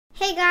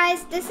Hey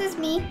guys, this is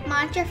me,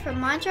 Mantra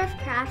from Mantra of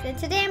Craft, and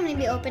today I'm going to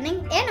be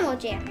opening Animal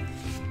Jam.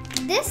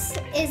 This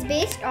is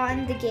based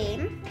on the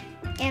game,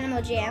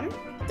 Animal Jam.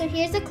 So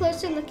here's a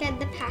closer look at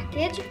the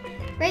package.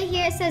 Right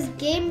here it says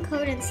game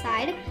code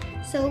inside.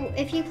 So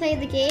if you play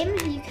the game,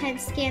 you can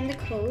scan the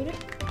code.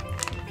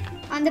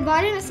 On the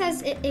bottom it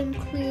says it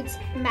includes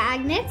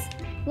magnets,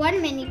 one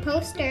mini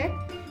poster,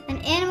 an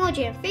Animal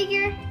Jam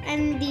figure,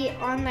 and the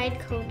online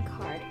code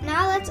card.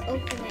 Now let's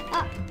open it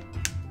up.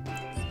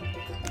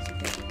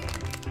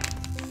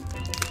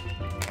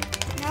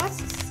 Now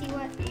let's see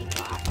what we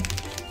got.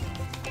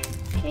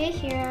 Okay,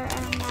 here are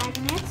our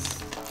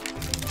magnets,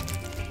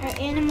 our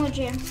Animal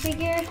Jam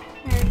figure,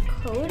 our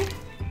code.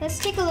 Let's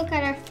take a look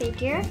at our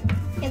figure.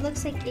 It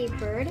looks like a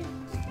bird.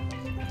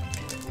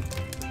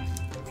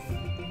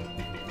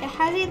 It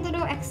has a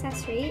little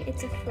accessory.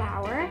 It's a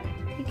flower.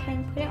 You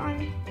can put it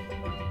on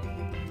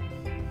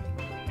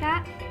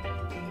that.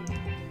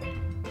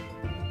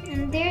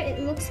 And there it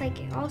looks like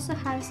it also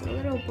has a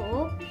little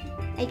bowl,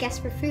 I guess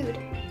for food.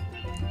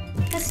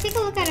 Let's take a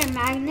look at our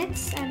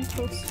magnets and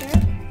poster.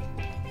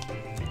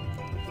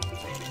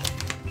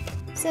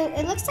 So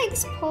it looks like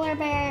this polar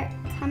bear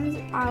comes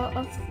out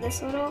of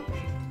this little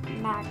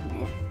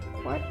magnet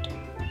port.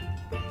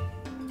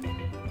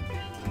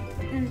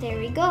 And there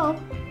we go.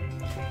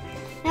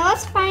 Now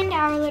let's find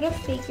our little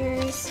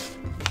figures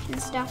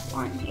and stuff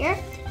on here.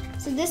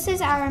 So this is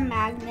our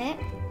magnet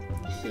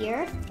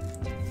here.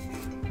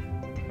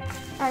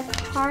 Our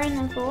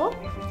carnival.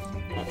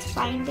 Let's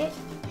find it.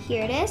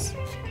 Here it is.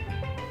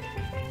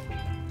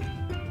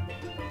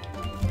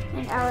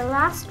 And our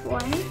last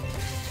one,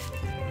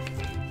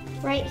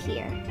 right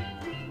here.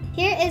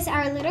 Here is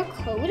our little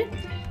code.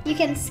 You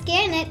can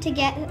scan it to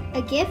get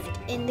a gift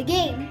in the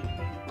game.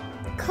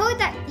 The code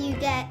that you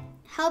get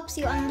helps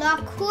you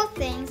unlock cool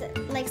things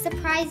like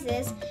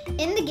surprises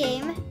in the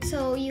game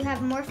so you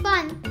have more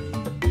fun.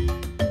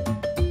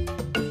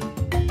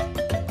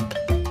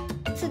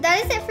 So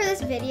that is it for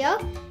this video.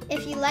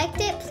 If you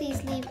liked it,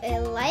 please leave a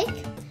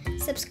like,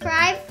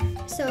 subscribe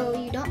so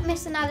you don't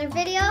miss another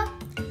video,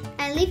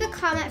 and leave a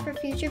comment for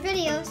future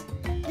videos.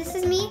 This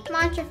is me,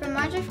 Mantra from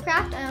Mantra of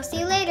Craft, and I'll see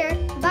you later.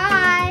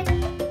 Bye!